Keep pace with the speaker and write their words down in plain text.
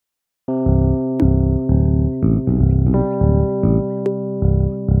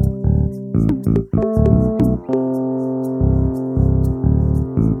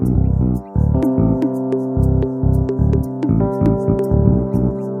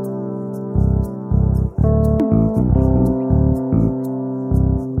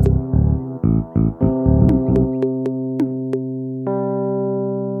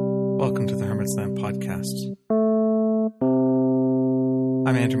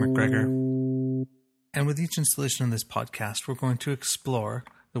McGregor. And with each installation in this podcast, we're going to explore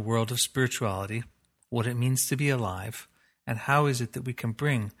the world of spirituality, what it means to be alive, and how is it that we can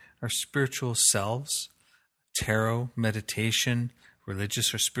bring our spiritual selves, tarot, meditation,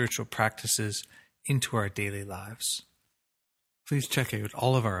 religious or spiritual practices into our daily lives. Please check out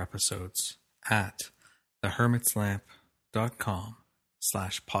all of our episodes at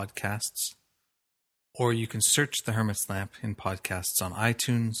thehermitslamp.com/podcasts, or you can search The Hermit's Lamp in podcasts on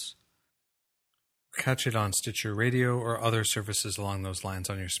iTunes, catch it on Stitcher Radio or other services along those lines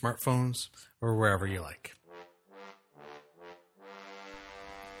on your smartphones or wherever you like.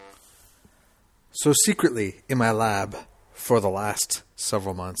 So secretly in my lab for the last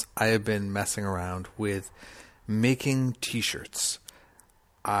several months, I have been messing around with making t-shirts.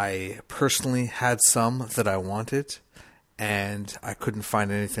 I personally had some that I wanted, and I couldn't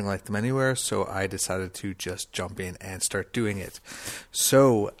find anything like them anywhere, so I decided to just jump in and start doing it.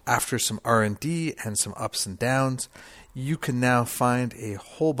 So after some R&D and some ups and downs, you can now find a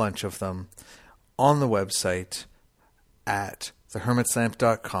whole bunch of them on the website at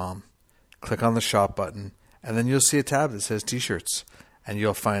thehermitslamp.com. Click on the shop button, and then you'll see a tab that says t-shirts, and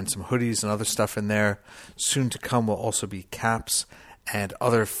you'll find some hoodies and other stuff in there. Soon to come will also be caps and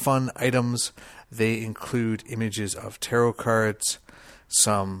other fun items. They include images of tarot cards,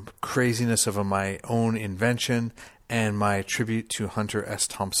 some craziness of my own invention, and my tribute to Hunter S.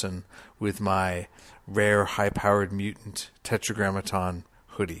 Thompson with my rare high-powered mutant tetragrammaton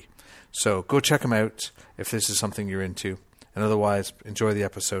hoodie. So go check them out if this is something you're into. And otherwise, enjoy the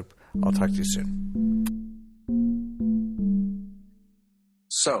episode. I'll talk to you soon.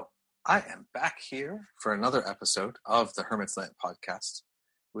 So, I am back here for another episode of the Hermit's Lamp podcast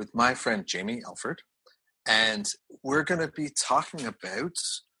with my friend Jaymi Elford, and we're going to be talking about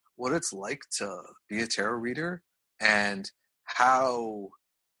what it's like to be a tarot reader and how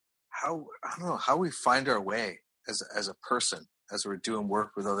I don't know, how we find our way as a person, as we're doing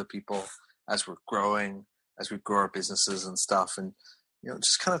work with other people, as we're growing, as we grow our businesses and stuff, and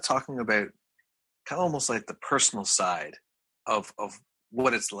just kind of talking about kind of almost like the personal side of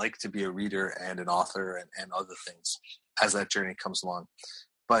what it's like to be a reader and an author and other things as that journey comes along.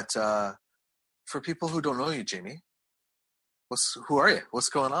 But for people who don't know you, Jaymi, who are you? What's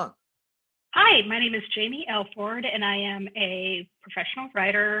going on? Hi, my name is Jaymi Elford, and I am a professional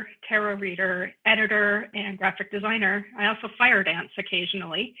writer, tarot reader, editor, and graphic designer. I also fire dance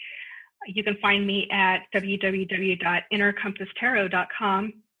occasionally. You can find me at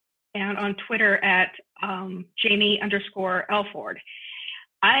www.innercompasstarot.com and on Twitter at Jaymi_Elford.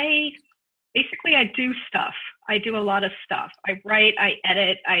 I do stuff. I do a lot of stuff. I write, I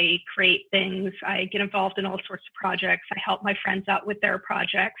edit, I create things. I get involved in all sorts of projects. I help my friends out with their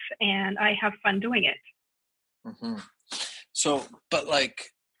projects, and I have fun doing it. Mm-hmm. So, but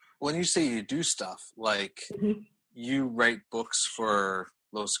like, when you say you do stuff, like you write books for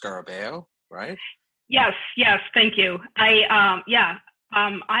Los Scarabeo, right? Yes, thank you. I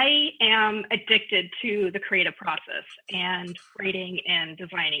am addicted to the creative process and writing and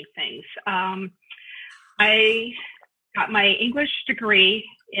designing things. I got my English degree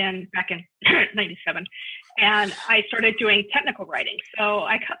back in 97, and I started doing technical writing. So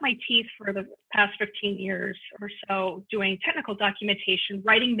I cut my teeth for the past 15 years or so doing technical documentation,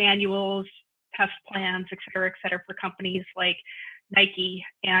 writing manuals, test plans, et cetera, for companies like Nike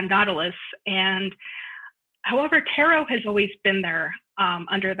and Nautilus. And however, tarot has always been there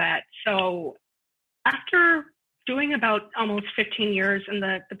under that. So after doing about almost 15 years in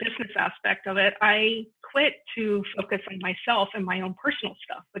the business aspect of it, I quit to focus on myself and my own personal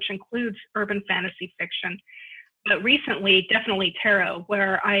stuff, which includes urban fantasy fiction. But recently, definitely tarot,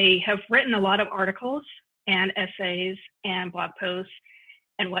 where I have written a lot of articles and essays and blog posts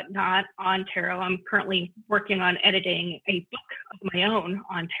and whatnot on tarot. I'm currently working on editing a book of my own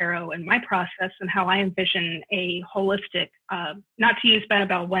on tarot and my process and how I envision a holistic, not to use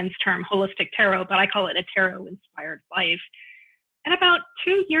Annabelle Wen's term, holistic tarot, but I call it a tarot-inspired life. And about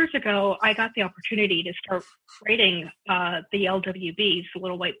 2 years ago, I got the opportunity to start writing the LWBs, the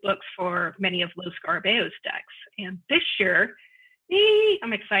Little White Books, for many of Los Scarabeo's decks. And this year,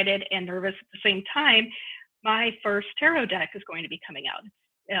 I'm excited and nervous at the same time. My first tarot deck is going to be coming out.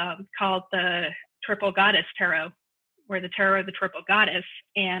 Called the Triple Goddess Tarot, or the Tarot of the Triple Goddess,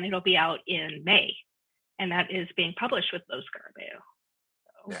 and it'll be out in May. And that is being published with Los Scarabeo.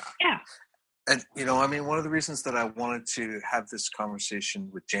 So, yeah. And, one of the reasons that I wanted to have this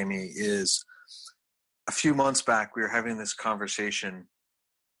conversation with Jaymi is a few months back, we were having this conversation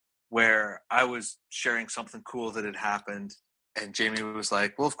where I was sharing something cool that had happened, and Jaymi was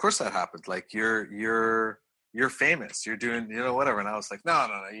like, well, of course that happened. Like, you're you're famous, you're doing, whatever. And I was like, no,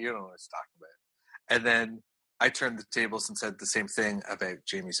 you don't know what I'm talking about. And then I turned the tables and said the same thing about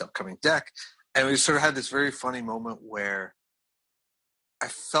Jaymi's upcoming deck. And we sort of had this very funny moment where I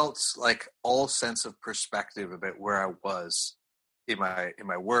felt like all sense of perspective about where I was in my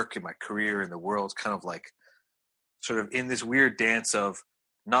work, in my career, in the world, kind of like sort of in this weird dance of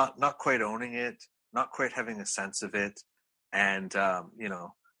not quite owning it, not quite having a sense of it, and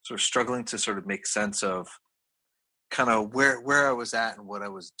sort of struggling to sort of make sense of kind of where I was at and what I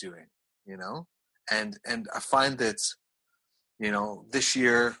was doing, and I find that this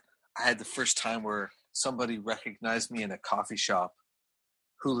year I had the first time where somebody recognized me in a coffee shop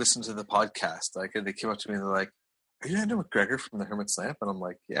who listened to the podcast. Like, they came up to me and they're like, "Are you Andrew McGregor from the Hermit's Lamp?" And I'm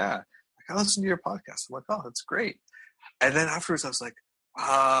like, "Yeah." Like, "I listen to your podcast." I'm like, "Oh, that's great." And then afterwards I was like,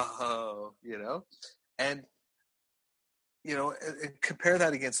 "Oh," and and compare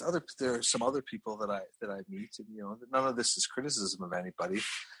that against there are some other people that I meet, and none of this is criticism of anybody,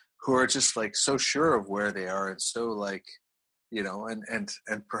 who are just like so sure of where they are and so like, and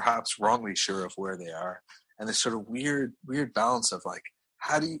perhaps wrongly sure of where they are, and this sort of weird balance of like,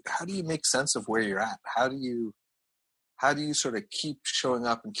 how do you make sense of where you're at? How do you sort of keep showing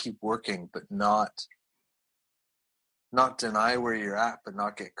up and keep working, but not deny where you're at, but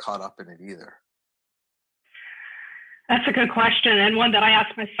not get caught up in it either? That's a good question, and one that I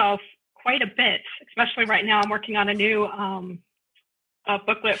ask myself quite a bit, especially right now. I'm working on a new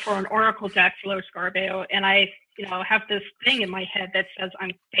booklet for an Oracle deck for Lower Scarabeo, and I have this thing in my head that says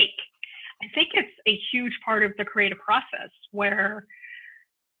I'm fake. I think it's a huge part of the creative process where,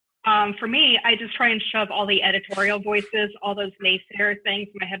 for me, I just try and shove all the editorial voices, all those naysayer things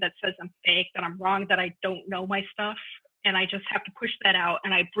in my head that says I'm fake, that I'm wrong, that I don't know my stuff. And I just have to push that out,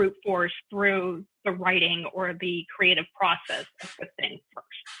 and I brute force through the writing or the creative process of the thing first.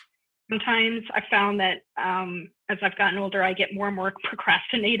 Sometimes I found that as I've gotten older, I get more and more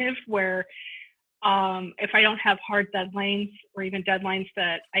procrastinative, where if I don't have hard deadlines or even deadlines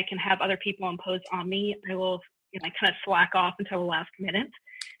that I can have other people impose on me, I will kind of slack off until the last minute.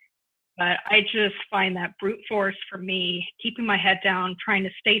 But I just find that brute force for me, keeping my head down, trying to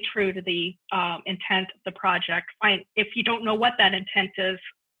stay true to the intent of the project. If you don't know what that intent is,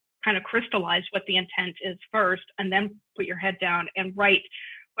 kind of crystallize what the intent is first, and then put your head down and write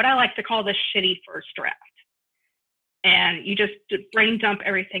what I like to call the shitty first draft. And you just brain dump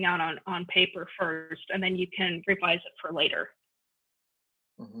everything out on paper first, and then you can revise it for later.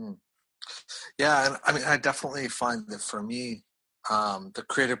 Mm-hmm. Yeah, and I mean, I definitely find that for me, the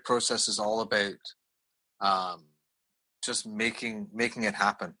creative process is all about just making it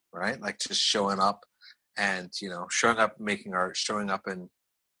happen, right? Like just showing up and, showing up, making art, showing up and,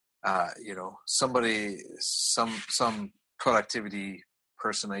 some productivity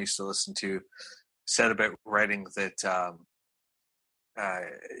person I used to listen to said about writing that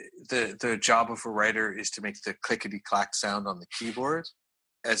the job of a writer is to make the clickety-clack sound on the keyboard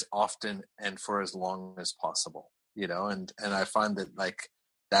as often and for as long as possible. And I find that like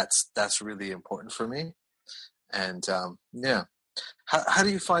that's really important for me. And how do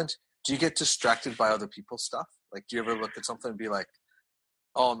you find? Do you get distracted by other people's stuff? Like, do you ever look at something and be like,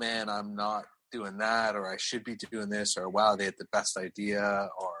 "Oh man, I'm not doing that," or "I should be doing this," or "Wow, they had the best idea,"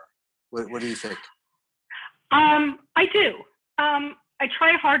 or what do you think? I do. I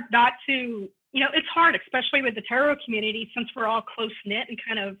try hard not to. It's hard, especially with the tarot community, since we're all close knit and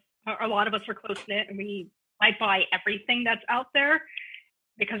kind of a lot of us are close knit, and I buy everything that's out there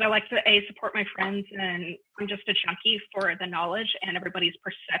because I like to support my friends, and I'm just a junkie for the knowledge and everybody's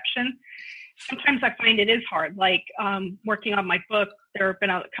perception. Sometimes I find it is hard. Like working on my book, there have been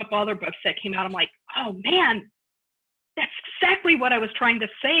a couple other books that came out. I'm like, oh man, that's exactly what I was trying to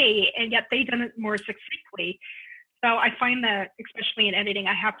say, and yet they done it more succinctly. So I find that, especially in editing,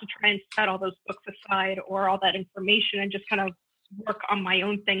 I have to try and set all those books aside or all that information and just kind of work on my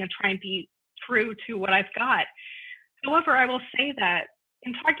own thing and try and be true to what I've got. However, I will say that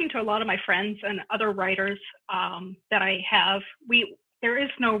in talking to a lot of my friends and other writers that I have, there is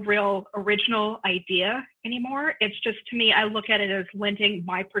no real original idea anymore. It's just, to me, I look at it as lending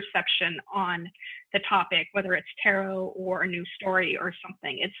my perception on the topic, whether it's tarot or a new story or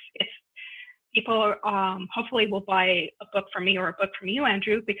something. It's people hopefully will buy a book from me or a book from you,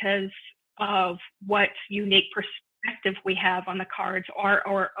 Andrew, because of what unique perspective we have on the cards,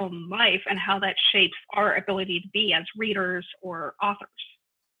 our own life, and how that shapes our ability to be as readers or authors.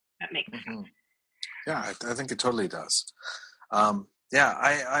 That makes sense. Yeah, I think it totally does. I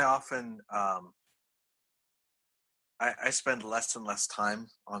often I spend less and less time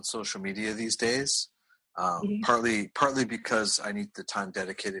on social media these days. Partly because I need the time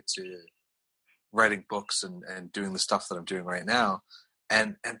dedicated to writing books and doing the stuff that I'm doing right now.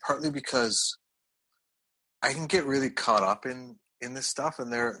 And partly because I can get really caught up in this stuff,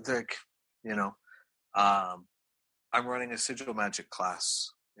 and they're like, you know, I'm running a sigil magic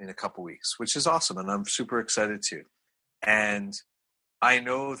class in a couple weeks, which is awesome, and I'm super excited too. And I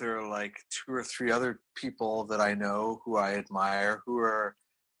know there are like 2 or 3 other people that I know who I admire who are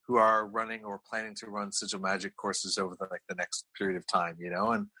running or planning to run sigil magic courses over the next period of time, you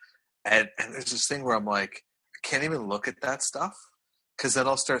know, and there's this thing where I'm like, I can't even look at that stuff because then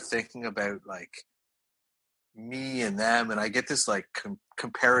I'll start thinking about like me and them, and I get this like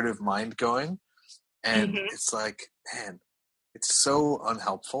comparative mind going, and it's like, man, it's so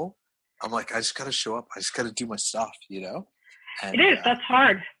unhelpful. I'm like, I just got to show up. I just got to do my stuff, you know? And, it is. That's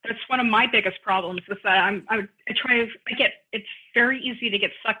hard. That's one of my biggest problems is that it's very easy to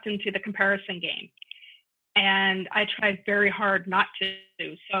get sucked into the comparison game. And I try very hard not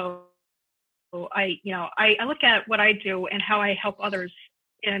to. So I look at what I do and how I help others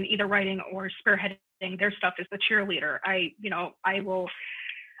in either writing or spearheading their stuff as the cheerleader. I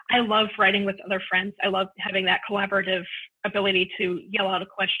love writing with other friends. I love having that collaborative ability to yell out a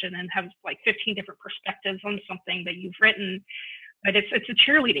question and have like 15 different perspectives on something that you've written. But it's a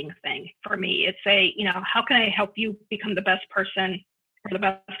cheerleading thing for me. It's how can I help you become the best person or the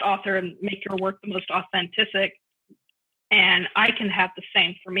best author and make your work the most authentic? And I can have the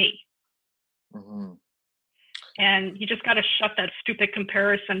same for me. Mm-hmm. And you just got to shut that stupid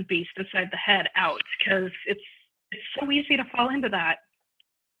comparison beast inside the head out, because it's so easy to fall into that.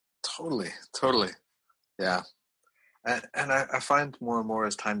 Totally. Yeah. And I find more and more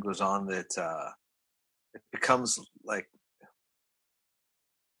as time goes on that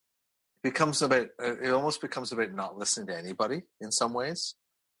it almost becomes about not listening to anybody in some ways,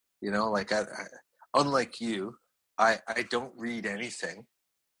 you know, like I unlike you, I don't read anything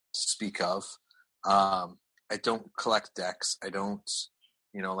to speak of. I don't collect decks. I don't,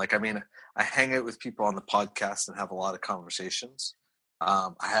 you know, like, I mean, I hang out with people on the podcast and have a lot of conversations.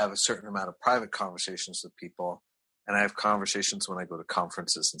 I have a certain amount of private conversations with people, and I have conversations when I go to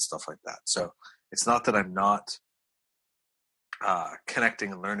conferences and stuff like that. So it's not that I'm not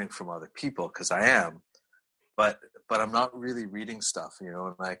connecting and learning from other people, because I am, but I'm not really reading stuff, you know.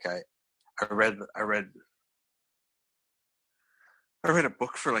 And like I read a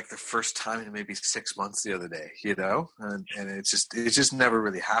book for like the first time in maybe 6 months the other day, you know, and it just never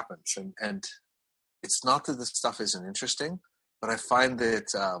really happens. And it's not that this stuff isn't interesting, but I find that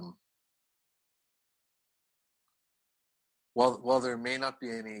while there may not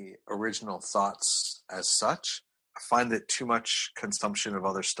be any original thoughts as such, I find that too much consumption of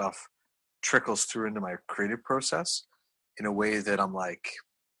other stuff trickles through into my creative process in a way that I'm like,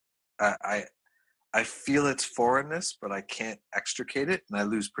 I feel its foreignness, but I can't extricate it, and I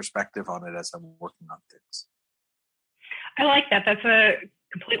lose perspective on it as I'm working on things. I like that. That's a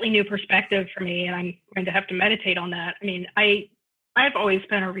completely new perspective for me, and I'm going to have to meditate on that. I mean, I've always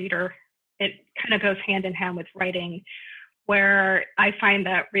been a reader. It kind of goes hand in hand with writing, where I find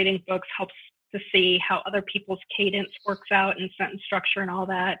that reading books helps to see how other people's cadence works out and sentence structure and all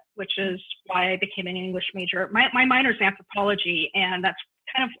that, which is why I became an English major. My minor is anthropology, and that's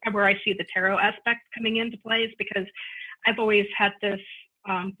kind of where I see the tarot aspect coming into play, is because I've always had this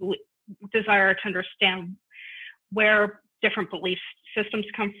desire to understand where different belief systems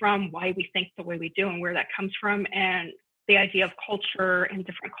come from, why we think the way we do, and where that comes from. And the idea of culture and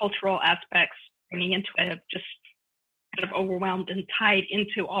different cultural aspects bringing into it have just kind of overwhelmed and tied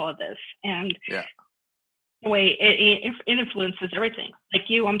into all of this. And the way it influences everything. Like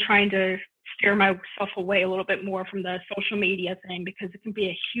you, I'm trying to steer myself away a little bit more from the social media thing, because it can be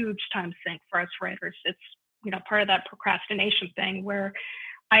a huge time sink for us writers. It's, you know, part of that procrastination thing, where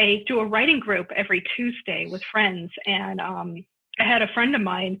I do a writing group every Tuesday with friends. And I had a friend of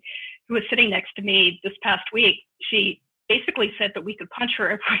mine who was sitting next to me this past week. She basically said that we could punch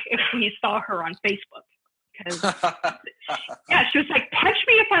her if we saw her on Facebook. Because, yeah, she was like, punch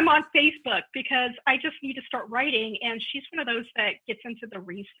me if I'm on Facebook, because I just need to start writing. And she's one of those that gets into the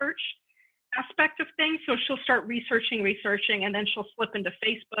research aspect of things. So she'll start researching, and then she'll slip into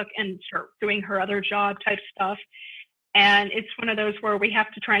Facebook and start doing her other job type stuff. And it's one of those where we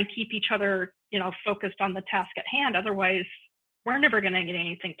have to try and keep each other, you know, focused on the task at hand. Otherwise, we're never going to get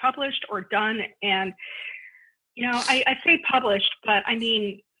anything published or done. And, you know, I say published, but I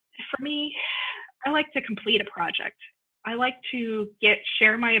mean, for me, I like to complete a project. I like to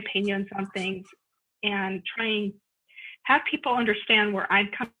share my opinions on things and try and have people understand where I'm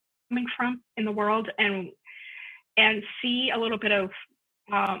coming from in the world, and see a little bit of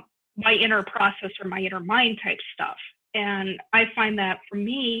my inner process or my inner mind type stuff. And I find that for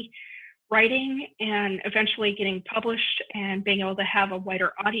me, writing and eventually getting published and being able to have a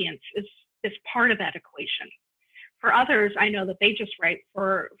wider audience is part of that equation. For others, I know that they just write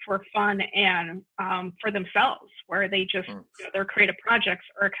for fun and for themselves, where they just their creative projects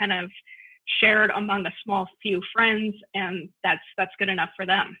are kind of shared among a small few friends, and that's good enough for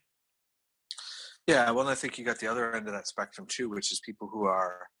them. Yeah, well, I think you got the other end of that spectrum too, which is people who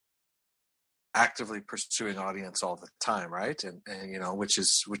are actively pursuing audience all the time, right? And which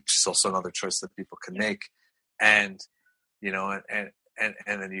is also another choice that people can make. And and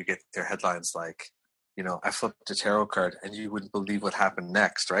then you get their headlines like, I flipped a tarot card and you wouldn't believe what happened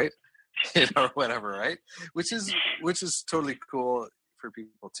next, right? Or whatever, right? Which is totally cool for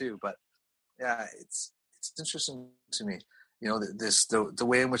people too. But yeah, it's interesting to me, the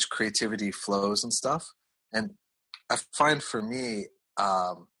way in which creativity flows and stuff. And I find for me,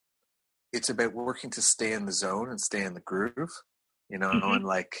 it's about working to stay in the zone and stay in the groove, and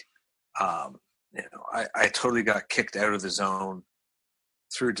like, I totally got kicked out of the zone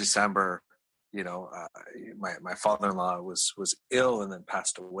through December. My father-in-law was ill and then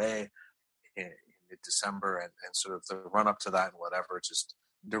passed away in mid-December, and sort of the run up to that and whatever just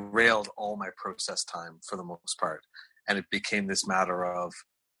derailed all my process time for the most part. And it became this matter of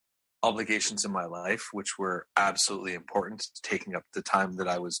obligations in my life, which were absolutely important, taking up the time that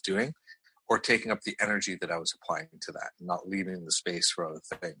I was doing, or taking up the energy that I was applying to that, and not leaving the space for other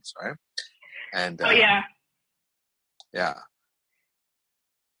things, right? And yeah.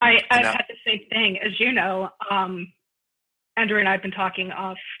 I've had the same thing, as you know. Andrew and I have been talking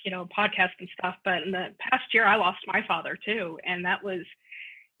off, podcasts and stuff, but in the past year, I lost my father too. And that was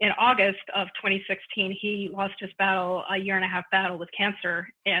in August of 2016. He lost his a year and a half battle with cancer,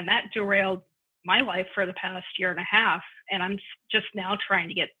 and that derailed my life for the past year and a half. And I'm just now trying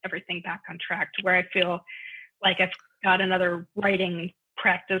to get everything back on track to where I feel like I've got another writing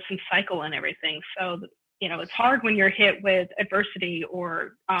practice and cycle and everything. So, it's hard when you're hit with adversity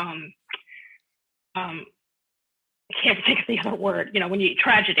or, I can't think of the other word, when you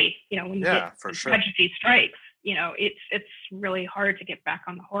tragedy, when for sure. Tragedy strikes, it's really hard to get back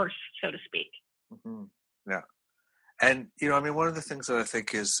on the horse, so to speak. Mm-hmm. Yeah. And, one of the things that I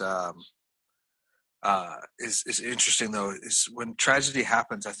think is interesting though, is when tragedy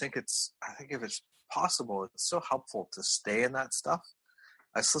happens, I think if it's possible, it's so helpful to stay in that stuff.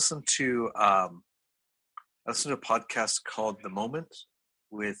 I listened to a podcast called The Moment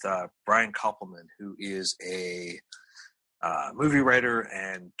with Brian Koppelman, who is a movie writer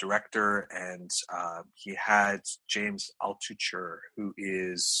and director, and he had James Altucher, who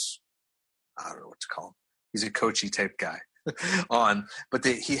is, I don't know what to call him. He's a coachy type guy on, but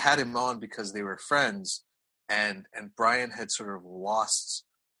he had him on because they were friends, and Brian had sort of lost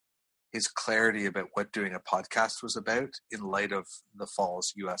his clarity about what doing a podcast was about in light of the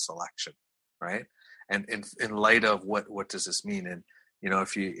fall's U.S. election, right? And in light of what does this mean? And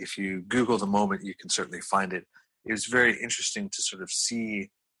if you Google The Moment, you can certainly find it. It was very interesting to sort of see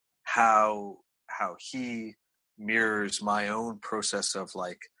how he mirrors my own process of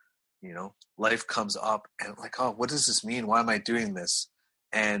like, life comes up and like, oh, what does this mean? Why am I doing this?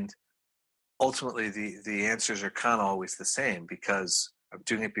 And ultimately the answers are kind of always the same, because I'm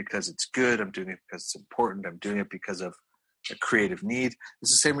doing it because it's good. I'm doing it because it's important. I'm doing it because of a creative need.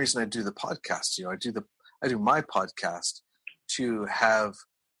 It's the same reason I do the podcast. I do my podcast to have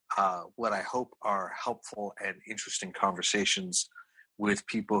what I hope are helpful and interesting conversations with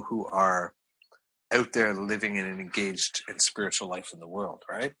people who are out there living in an engaged and spiritual life in the world,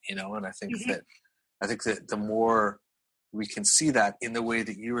 right? And I think that the more we can see that in the way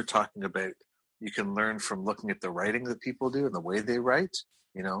that you were talking about, you can learn from looking at the writing that people do and the way they write.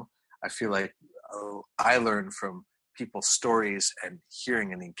 I feel like I learn from people's stories and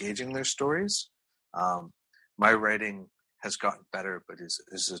hearing and engaging their stories. My writing has gotten better, but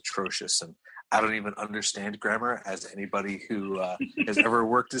is atrocious, and I don't even understand grammar, as anybody who has ever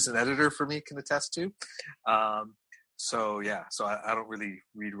worked as an editor for me can attest to. So I don't really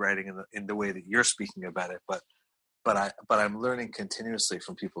read writing in the way that you're speaking about it, but I'm learning continuously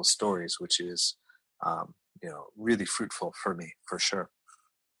from people's stories, which is really fruitful for me, for sure.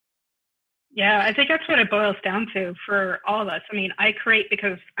 Yeah, I think that's what it boils down to for all of us. I mean, I create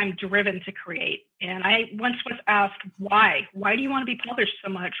because I'm driven to create. And I once was asked, why? Why do you want to be published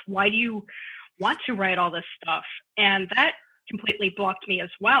so much? Why do you want to write all this stuff? And that completely blocked me as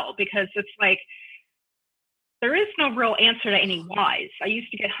well, because it's like, there is no real answer to any whys. I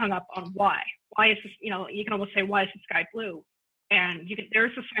used to get hung up on why. Why is this, you can almost say, why is the sky blue? And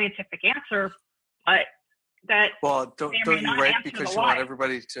there's a scientific answer, but don't you write because you want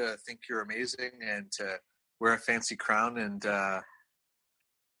everybody to think you're amazing and to wear a fancy crown and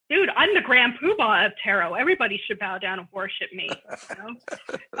dude, I'm the grand poobah of tarot. Everybody should bow down and worship me. You know?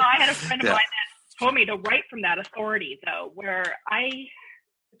 So I had a friend of mine that told me to write from that authority, though, where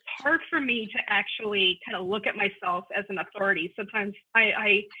it's hard for me to actually kind of look at myself as an authority. Sometimes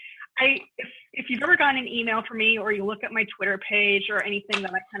if you've ever gotten an email from me or you look at my Twitter page or anything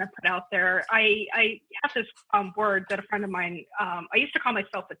that I kind of put out there, I have this word that a friend of mine, I used to call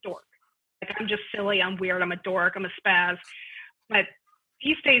myself a dork. Like, I'm just silly, I'm weird, I'm a dork, I'm a spaz. But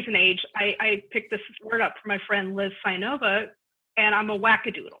these days and age, I picked this word up from my friend Liz Sinova, and I'm a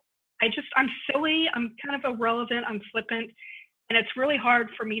wackadoodle. I'm silly, I'm kind of irrelevant, I'm flippant, and it's really hard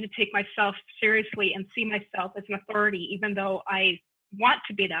for me to take myself seriously and see myself as an authority, even though I want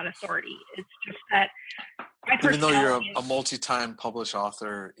to be that authority. It's just that my even though you're a multi-time published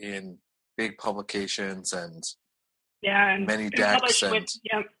author in big publications and many decks and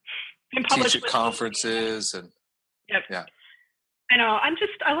teach at conferences and I know.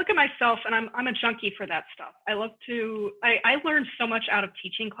 I look at myself and I'm a junkie for that stuff. I learn so much out of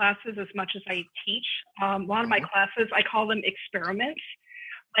teaching classes as much as I teach. A lot of my classes, I call them experiments.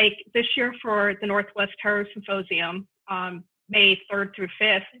 Like this year for the Northwest Tarot Symposium, May 3rd through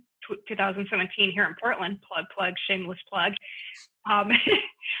 5th, 2017 here in Portland, plug, shameless plug. I'm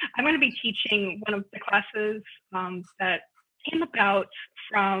going to be teaching one of the classes that came about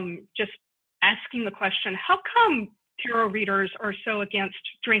from just asking the question, how come tarot readers are so against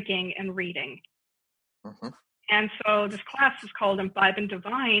drinking and reading? Mm-hmm. And so this class is called Imbibe and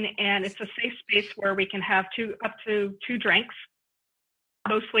Divine, and it's a safe space where we can have up to two drinks,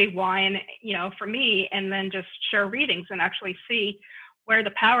 mostly wine, for me, and then just share readings and actually see where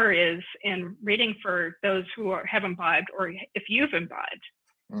the power is in reading for those who have imbibed, or if you've imbibed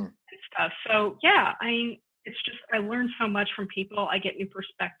and stuff. So it's just, I learn so much from people. I get new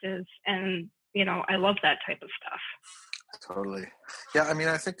perspectives, and I love that type of stuff. Totally. Yeah. I mean,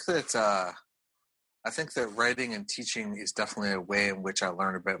 I think that writing and teaching is definitely a way in which I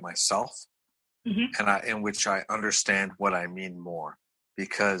learn about myself, and in which I understand what I mean more,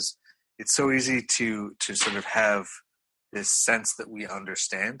 because it's so easy to sort of have this sense that we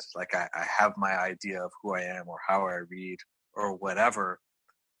understand. Like I have my idea of who I am or how I read or whatever.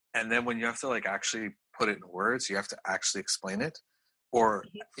 And then when you have to like actually put it in words, you have to actually explain it. Or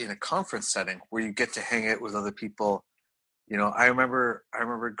in a conference setting where you get to hang out with other people. I remember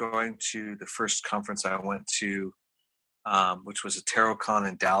going to the first conference I went to, which was a Tarot Con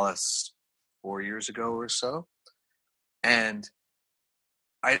in Dallas 4 years ago or so. And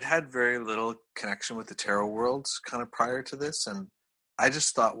I'd had very little connection with the tarot world kind of prior to this. And I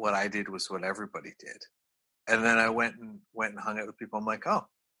just thought what I did was what everybody did. And then I went and hung out with people. I'm like, oh,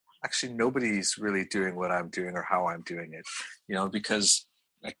 actually nobody's really doing what I'm doing or how I'm doing it, because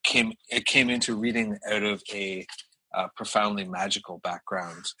it came into reading out of a profoundly magical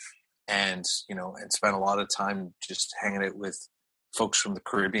background, and spent a lot of time just hanging out with folks from the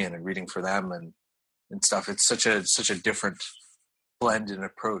Caribbean and reading for them and stuff. It's such a different blend and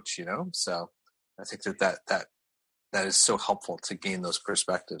approach, so I think that is so helpful to gain those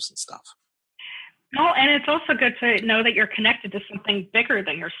perspectives and stuff. No, and it's also good to know that you're connected to something bigger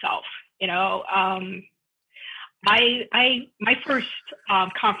than yourself. My first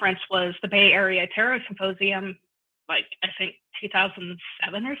conference was the Bay Area Tarot Symposium, like I think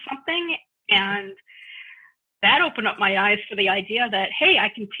 2007 or something, and that opened up my eyes to the idea that, hey, I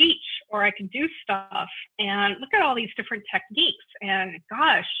can teach or I can do stuff, and look at all these different techniques, and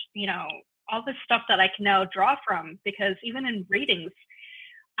gosh, all this stuff that I can now draw from, because even in readings,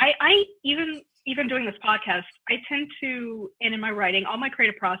 I even doing this podcast, I tend to, and in my writing, all my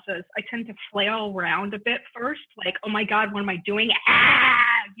creative process, I tend to flail around a bit first, like, oh my God, what am I doing?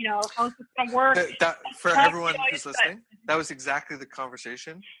 How's this going to work? For everyone who's listening, that was exactly the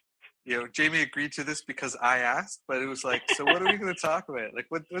conversation. Jaymi agreed to this because I asked, but it was like, so what are we going to talk about? Like,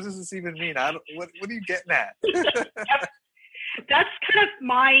 what does this even mean? What are you getting at? Yep. That's kind of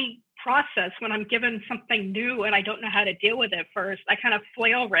my process when I'm given something new and I don't know how to deal with it first. I kind of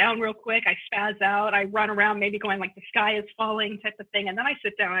flail around real quick. I spaz out. I run around maybe going like the sky is falling type of thing. And then I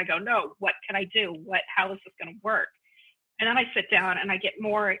sit down and I go, no, what can I do? How is this going to work? And then I sit down and I get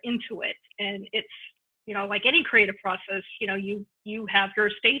more into it. And it's, like any creative process, you have your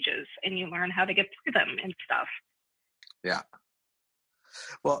stages and you learn how to get through them and stuff. Yeah.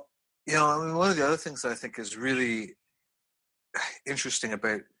 Well, one of the other things that I think is really interesting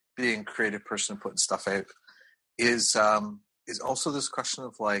about being a creative person and putting stuff out is also this question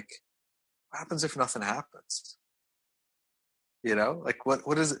of like, what happens if nothing happens? Like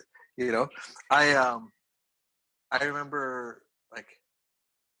what is it? I remember like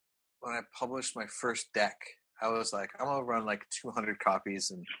when I published my first deck, I was like, I'm gonna run like 200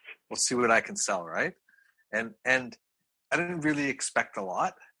 copies and we'll see what I can sell, right? And I didn't really expect a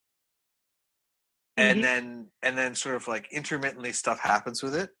lot. And then sort of like intermittently stuff happens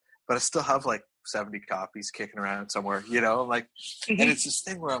with it, but I still have like 70 copies kicking around somewhere, like, and it's this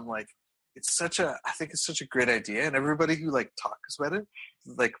thing where I'm like, I think it's such a great idea, and everybody who like talks about it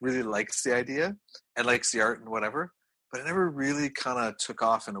like really likes the idea and likes the art and whatever, but it never really kind of took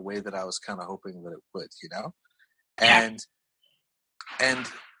off in a way that I was kind of hoping that it would, and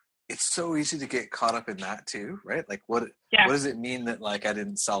it's so easy to get caught up in that too, right? Like what does it mean that like I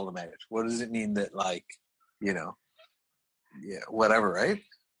didn't sell them out? What does it mean that like, whatever, right?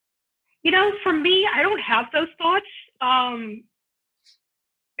 For me, I don't have those thoughts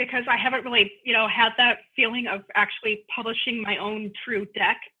because I haven't really, had that feeling of actually publishing my own true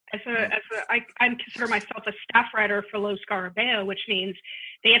deck. I consider myself a staff writer for Los Scarabeo, which means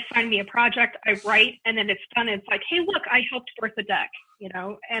they assign me a project, I write, and then it's done. And it's like, hey, look, I helped birth a deck,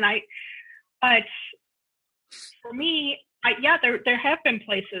 but for me, there have been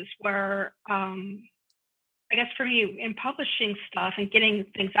places where, I guess for me in publishing stuff and getting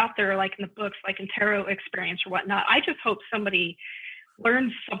things out there, like in the books, like in Tarot Experience or whatnot, I just hope somebody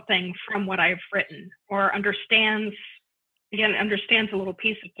learns something from what I've written or understands a little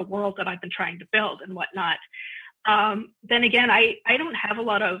piece of the world that I've been trying to build and whatnot. Then again, I don't have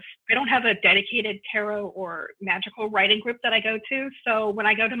a dedicated tarot or magical writing group that I go to. So when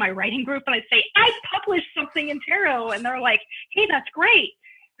I go to my writing group and I say, I published something in tarot, and they're like, hey, that's great.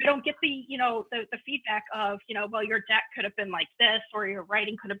 I don't get the feedback of, well, your deck could have been like this, or your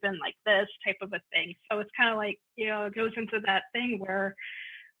writing could have been like this type of a thing. So it's kind of like, it goes into that thing where,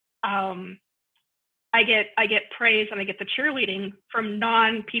 I get praise and I get the cheerleading from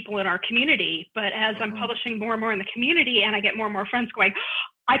non-people in our community. But as I'm publishing more and more in the community and I get more and more friends going,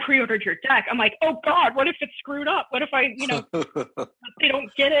 I pre-ordered your deck, I'm like, oh God, what if it's screwed up? What if they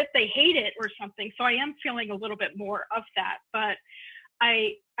don't get it, they hate it or something. So I am feeling a little bit more of that. But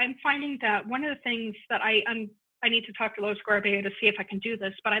I'm finding that one of the things that I need to talk to Los Scarabeo to see if I can do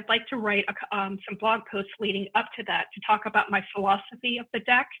this, but I'd like to write some blog posts leading up to that to talk about my philosophy of the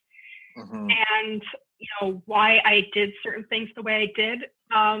deck. And why I did certain things the way I did.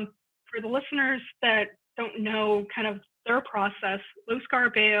 For the listeners that don't know kind of their process, Los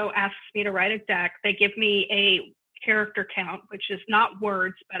Scarabeo asks me to write a deck. They give me a character count, which is not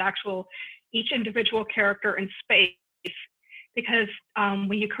words, but actual each individual character in space. Because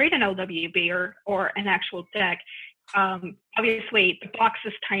when you create an LWB or an actual deck, obviously the box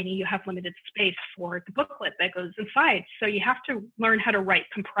is tiny, you have limited space for the booklet that goes inside. So you have to learn how to write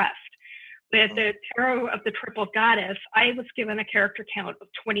compressed. With the Tarot of the Triple Goddess, I was given a character count of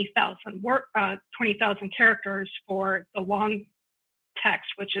 20,000 characters for the long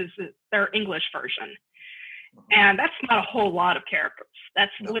text, which is their English version. And that's not a whole lot of characters.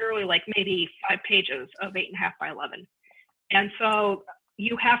 That's literally like maybe 5 pages of 8.5 by 11. And so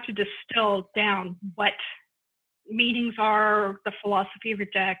you have to distill down what meanings are, the philosophy of your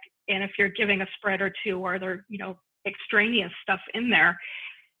deck, and if you're giving a spread or two, or there, extraneous stuff in there,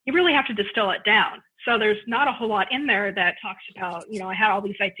 you really have to distill it down. So there's not a whole lot in there that talks about, I had all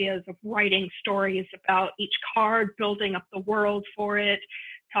these ideas of writing stories about each card, building up the world for it,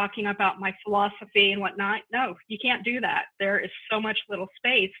 talking about my philosophy and whatnot. No, you can't do that. There is so much little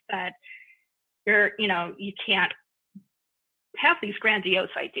space that you can't have these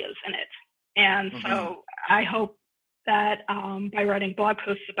grandiose ideas in it. And so I hope that by writing blog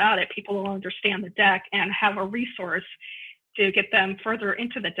posts about it, people will understand the deck and have a resource to get them further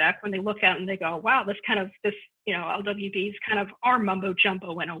into the deck when they look at it and they go, wow, this LWBs kind of are mumbo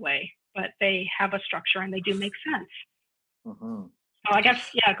jumbo in a way, but they have a structure and they do make sense. So I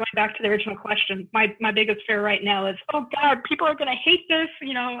guess, going back to the original question, my biggest fear right now is, oh God, people are going to hate this.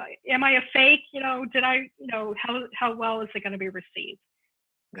 Am I a fake? Did I, how well is it going to be received?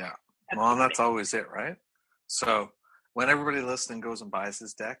 Yeah. That's always it, right? So when everybody listening goes and buys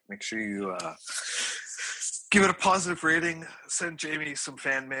this deck, make sure you give it a positive rating. Send Jaymi some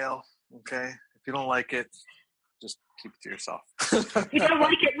fan mail. Okay. If you don't like it, just keep it to yourself. If you don't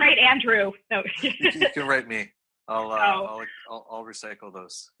like it, write Andrew. No. You can write me. I'll recycle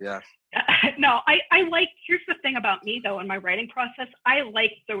those. Yeah. No, I like, here's the thing about me though, in my writing process,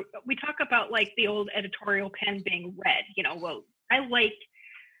 we talk about like the old editorial pen being read, I like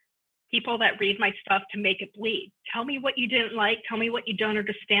people that read my stuff to make it bleed. Tell me what you didn't like. Tell me what you don't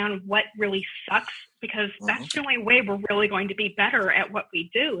understand, what really sucks, because that's the only way we're really going to be better at what we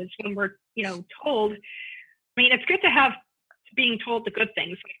do is when we're, told. I mean, it's good to being told the good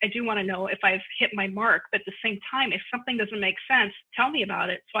things. Like, I do want to know if I've hit my mark, but at the same time, if something doesn't make sense, tell me about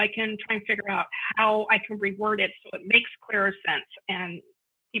it so I can try and figure out how I can reword it so it makes clearer sense and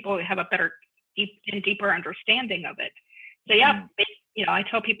people have a better and deeper understanding of it. So yeah, I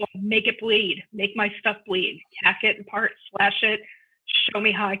tell people, make it bleed, make my stuff bleed, hack it apart, slash it, show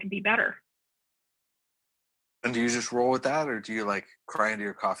me how I can be better. And do you just roll with that, or do you like cry into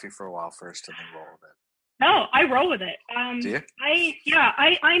your coffee for a while first and then roll with it? No, I roll with it. Do you?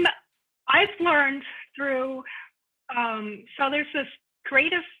 I've learned through, so there's this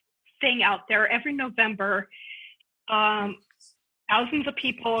creative thing out there every November. Thousands of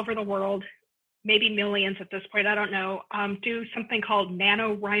people over the world, maybe millions at this point, I don't know, do something called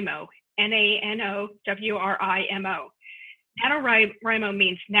NaNoWriMo, NaNoWriMo. NaNoWriMo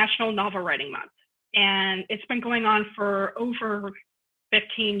means National Novel Writing Month. And it's been going on for over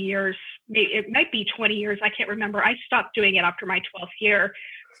 15 years. It might be 20 years. I can't remember. I stopped doing it after my 12th year.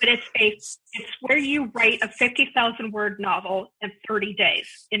 But it's where you write a 50,000 word novel in 30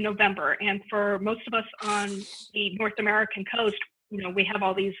 days in November. And for most of us on the North American coast, we have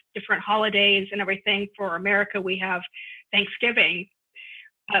all these different holidays and everything. For America, we have Thanksgiving.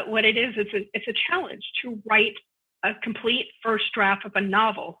 What it is, it's a challenge to write a complete first draft of a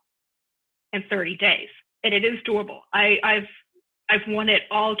novel in 30 days. And it is doable. I've won it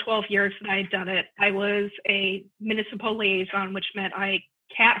all 12 years that I'd done it. I was a municipal liaison, which meant I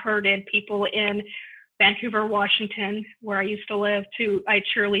cat herded people in Vancouver, Washington, where I used to live. I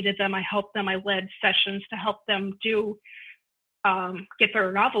cheerleaded them. I helped them. I led sessions to help them get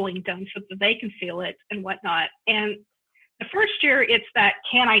their noveling done so that they can feel it and whatnot. And the first year, it's that,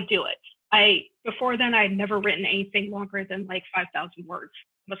 can I do it? Before then, I'd never written anything longer than like 5,000 words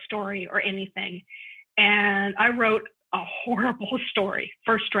of a story or anything. And I wrote a horrible story,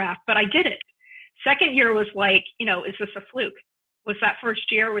 first draft, but I did it. Second year was like, is this a fluke? Was that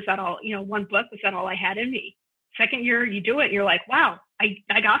first year, was that all, one book, was that all I had in me? Second year, you do it, and you're like, wow,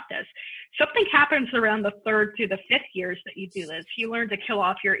 I got this. Something happens around the third through the fifth years that you do this. You learn to kill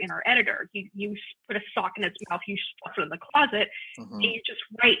off your inner editor. You put a sock in its mouth, you stuff it in the closet, and you just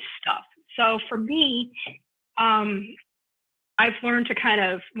write stuff. So for me, I've learned to kind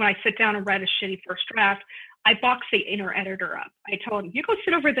of, when I sit down and write a shitty first draft, I box the inner editor up. I tell him, you go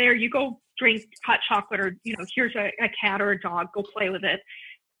sit over there, you go drink hot chocolate, or, here's a cat or a dog, go play with it.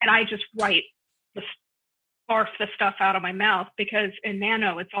 And I just write barf the stuff out of my mouth, because in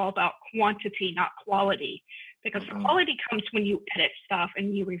Nano, it's all about quantity, not quality. Because the quality comes when you edit stuff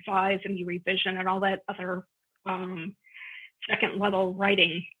and you revise and you revision and all that other second level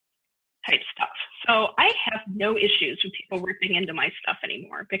writing type stuff. So I have no issues with people ripping into my stuff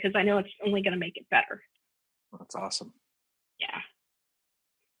anymore, because I know it's only going to make it better. That's awesome. Yeah.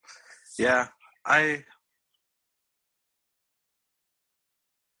 Yeah.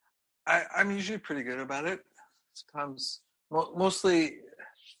 I'm usually pretty good about it. Sometimes, mostly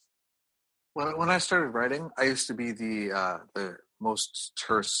when I started writing, I used to be the most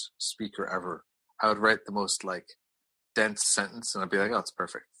terse speaker ever. I would write the most dense sentence, and I'd be like, "Oh, it's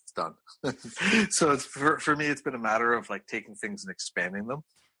perfect. It's done." So it's for me, it's been a matter of taking things and expanding them,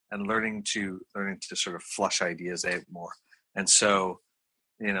 and learning to sort of flush ideas out more. And so,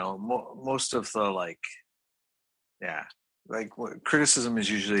 most of the criticism is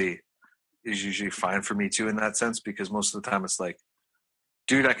usually fine for me too, in that sense, because most of the time it's like,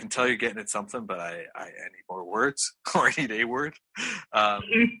 dude, I can tell you're getting at something, but I need more words, or I need a word.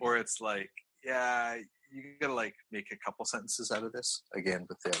 Or it's like, yeah, you gotta make a couple sentences out of this, again,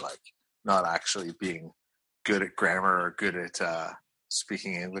 but they're not actually being good at grammar or good at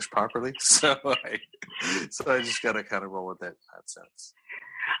speaking English properly. So I just gotta kind of roll with it in that sense.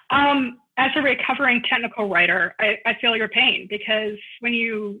 As a recovering technical writer, I feel your pain, because when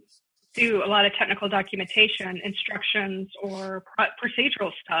you do a lot of technical documentation, instructions, or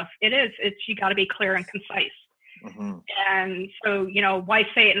procedural stuff, it's you got to be clear and concise. And so, why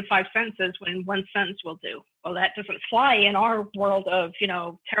say it in 5 sentences when one sentence will do? Well, that doesn't fly in our world of,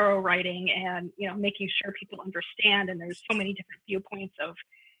 tarot writing and, making sure people understand. And there's so many different viewpoints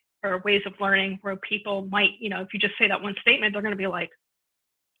or ways of learning where people might, if you just say that one statement, they're going to be like,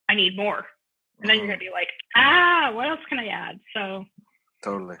 I need more. And then you're going to be like, what else can I add? So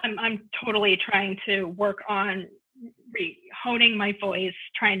totally. I'm totally trying to work on honing my voice,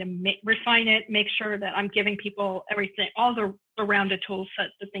 trying to refine it, make sure that I'm giving people everything, all the rounded tool set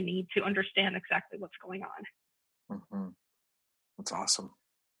that they need to understand exactly what's going on. That's awesome.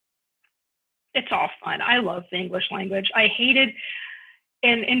 It's all fun. I love the English language. I hated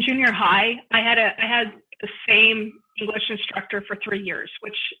in junior high. I had the same English instructor for 3 years,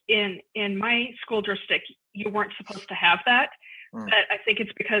 which in my school district, you weren't supposed to have that. But I think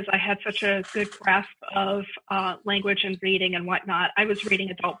it's because I had such a good grasp of language and reading and whatnot. I was reading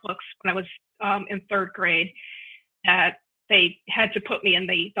adult books when I was in third grade that they had to put me in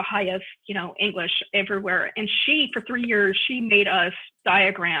the highest, English everywhere. And for 3 years, she made us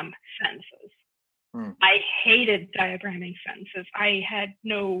diagram sentences. I hated diagramming sentences. I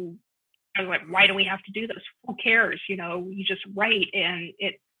was like, why do we have to do this? Who cares? You just write and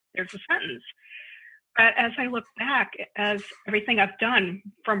there's a sentence. But as I look back, as everything I've done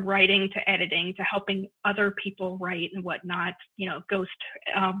from writing to editing to helping other people write and whatnot, ghost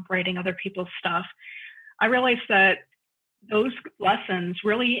writing other people's stuff, I realized that those lessons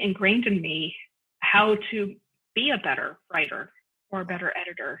really ingrained in me how to be a better writer or a better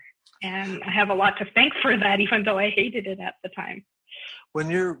editor. And I have a lot to thank for that, even though I hated it at the time. When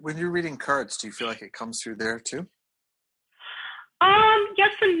you're reading cards, do you feel like it comes through there too?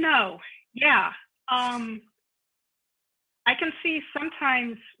 Yes and no. Yeah. I can see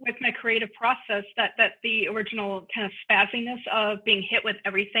sometimes with my creative process that the original kind of spazziness of being hit with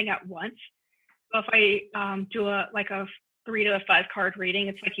everything at once. So if I do a 3 to 5 card reading,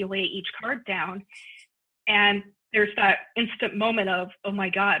 it's like you lay each card down and there's that instant moment of, oh my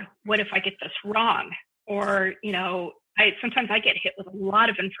God, what if I get this wrong? Or, sometimes I get hit with a lot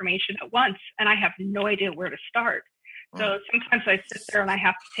of information at once and I have no idea where to start. So sometimes I sit there and I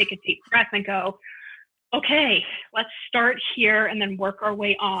have to take a deep breath and go, okay, let's start here and then work our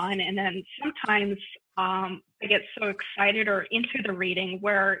way on. And then sometimes I get so excited or into the reading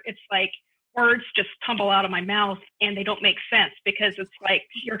where it's like words just tumble out of my mouth and they don't make sense because it's like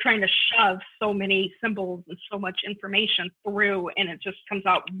you're trying to shove so many symbols and so much information through and it just comes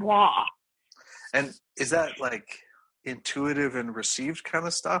out raw. And is that like intuitive and received kind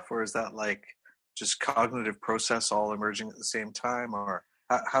of stuff, or is that like just cognitive process all emerging at the same time, or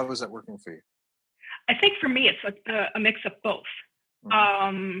how is that working for you? I think for me, it's a mix of both.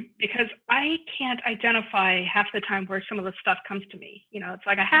 Because I can't identify half the time where some of the stuff comes to me. It's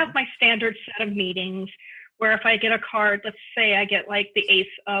like I have my standard set of meetings where if I get a card, let's say I get like the Ace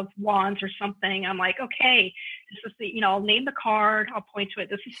of Wands or something, I'm like, okay, this is I'll name the card, I'll point to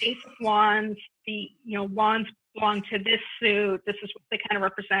it. This is Ace of Wands. The, wands belong to this suit. This is what they kind of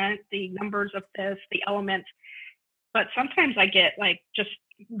represent, the numbers of this, the elements. But sometimes I get like just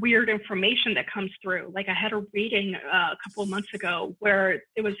weird information that comes through. Like I had a reading a couple of months ago where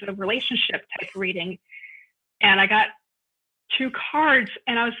it was a relationship type reading and I got 2 cards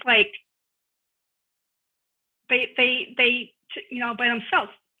and I was like, they by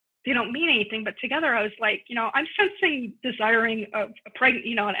themselves, they don't mean anything, but together I was like, I'm sensing desiring an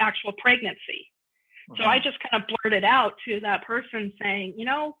actual pregnancy. So I just kind of blurted out to that person saying,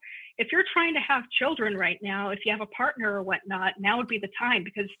 if you're trying to have children right now, if you have a partner or whatnot, now would be the time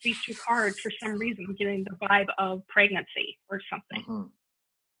because these 2 cards, for some reason, are getting the vibe of pregnancy or something.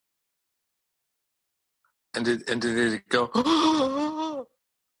 And did it go?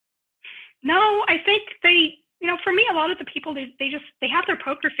 No, I think they, for me, a lot of the people, they have their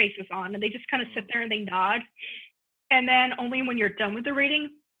poker faces on and they just kind of sit there and they nod. And then only when you're done with the reading,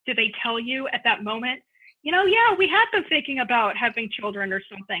 do they tell you at that moment, yeah, we have been thinking about having children or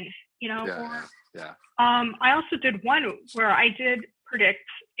something, Yeah. I also did one where I did predict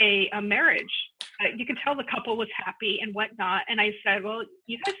a marriage. You could tell the couple was happy and whatnot. And I said, well,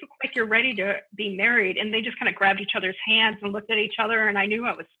 you guys look like you're ready to be married. And they just kind of grabbed each other's hands and looked at each other. And I knew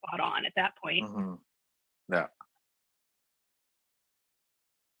I was spot on at that point. Yeah.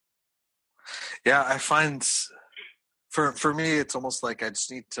 Yeah, I find for me, it's almost like I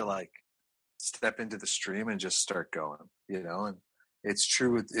just need to like step into the stream and just start going, and it's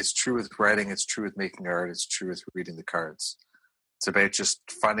true with writing, it's true with making art, it's true with reading the cards. It's about just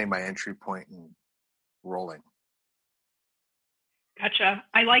finding my entry point and rolling. Gotcha.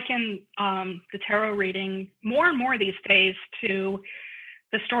 I liken the tarot reading more and more these days to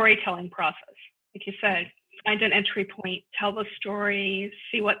the storytelling process. Like you said, find an entry point, tell the story,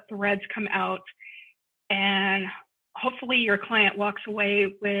 see what threads come out, and hopefully your client walks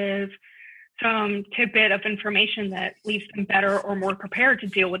away with some tidbit of information that leaves them better or more prepared to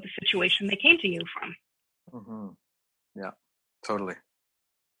deal with the situation they came to you from. Yeah, totally.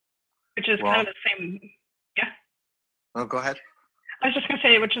 Which is kind of the same. Yeah. Oh, go ahead. I was just going to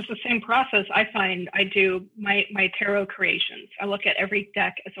say, which is the same process I find I do my tarot creations. I look at every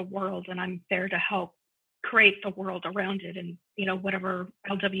deck as a world, and I'm there to help create the world around it and, whatever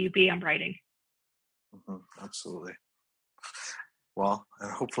LWB I'm writing. Absolutely. Well, and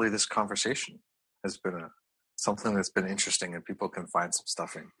hopefully this conversation has been something that's been interesting and people can find some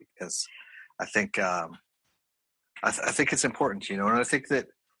stuff in, because I think I think it's important, and I think that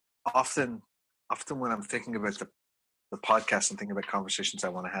often when I'm thinking about the podcast and thinking about conversations I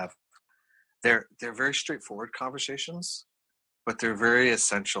want to have. They're very straightforward conversations, but they're very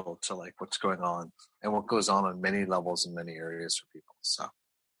essential to like what's going on and what goes on many levels in many areas for people. So,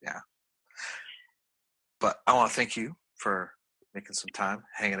 yeah. But I want to thank you for making some time,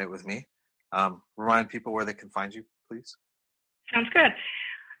 hanging out with me. Remind people where they can find you, please. Sounds good.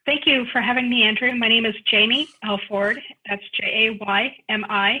 Thank you for having me, Andrew. My name is Jaymi Elford. That's Jaymi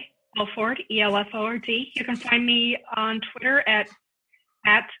Elford, Elford. You can find me on Twitter at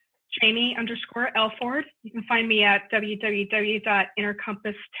Jaymi_Elford. You can find me at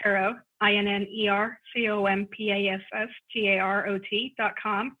www.innercompasstarot,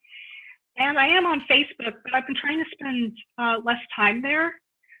 INNERCOMPASSTAROT.com. And I am on Facebook, but I've been trying to spend less time there.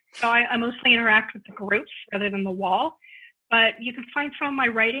 So I mostly interact with the groups rather than the wall. But you can find some of my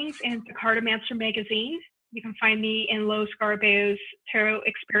writings in the Cartomancer magazine. You can find me in Lo Scarabeu's Tarot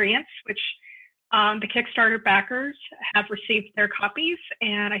Experience, which the Kickstarter backers have received their copies.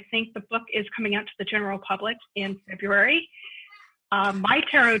 And I think the book is coming out to the general public in February. My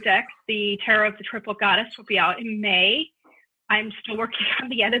tarot deck, the Tarot of the Triple Goddess, will be out in May. I'm still working on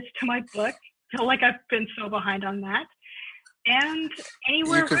the edits to my book. I feel like I've been so behind on that. And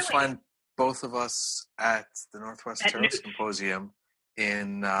anywhere you can really. Find both of us at the Northwest Tarot Symposium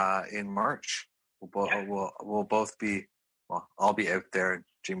in March. We'll both be, well, I'll be out there, and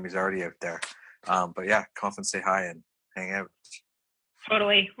Jimmy's already out there. But yeah, come and say hi and hang out.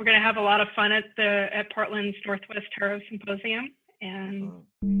 Totally. We're going to have a lot of fun at Portland's Northwest Tarot Symposium. And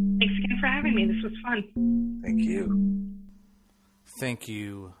thanks again for having me. This was fun. Thank you. Thank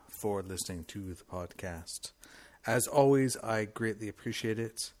you for listening to the podcast. As always, I greatly appreciate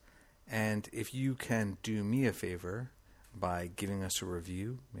it. And if you can do me a favor by giving us a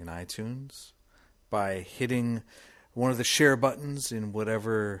review in iTunes, by hitting one of the share buttons in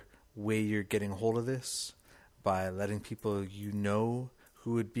whatever way you're getting a hold of this, by letting people you know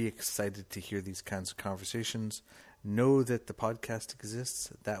who would be excited to hear these kinds of conversations know that the podcast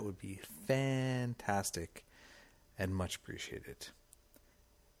exists, that would be fantastic and much appreciated.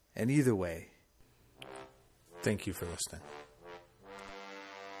 And either way, thank you for listening.